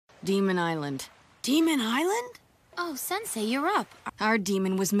Demon Island. Demon Island? Oh, Sensei, you're up. Our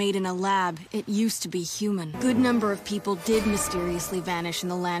demon was made in a lab. It used to be human. Good number of people did mysteriously vanish in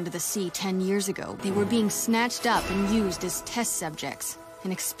the land of the sea 10 years ago. They were being snatched up and used as test subjects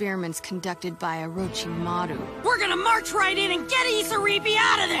in experiments conducted by Orochimaru. We're gonna march right in and get Isaribi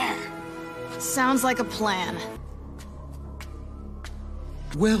out of there! Sounds like a plan.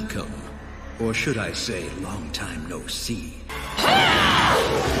 Welcome. Or should I say, long time no see.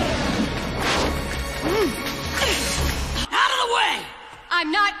 Out of the way!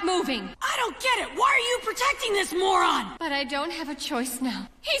 I'm not moving. I don't get it. Why are you protecting this moron? But I don't have a choice now.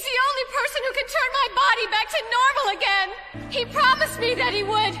 He's the only person who can turn my body back to normal again. He promised me that he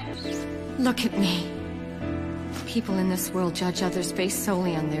would. Look at me. People in this world judge others based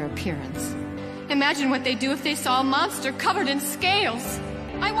solely on their appearance. Imagine what they'd do if they saw a monster covered in scales.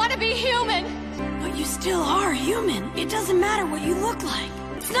 I want to be human. But you still are human. It doesn't matter what you look like.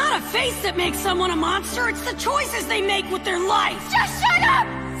 It's not a face that makes someone a monster, it's the choices they make with their life! Just shut up!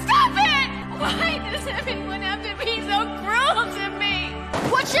 Stop it! Why does everyone have to be so cruel to me?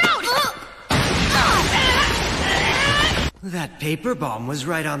 Watch out! That paper bomb was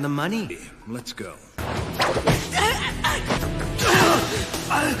right on the money. Let's go.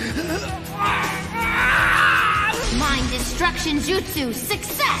 Mind destruction jutsu,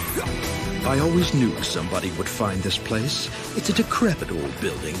 success! I always knew somebody would find this place. It's a decrepit old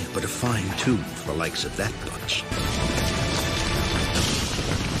building, but a fine tomb for the likes of that bunch.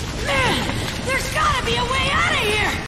 Man, there's gotta be a way out of here!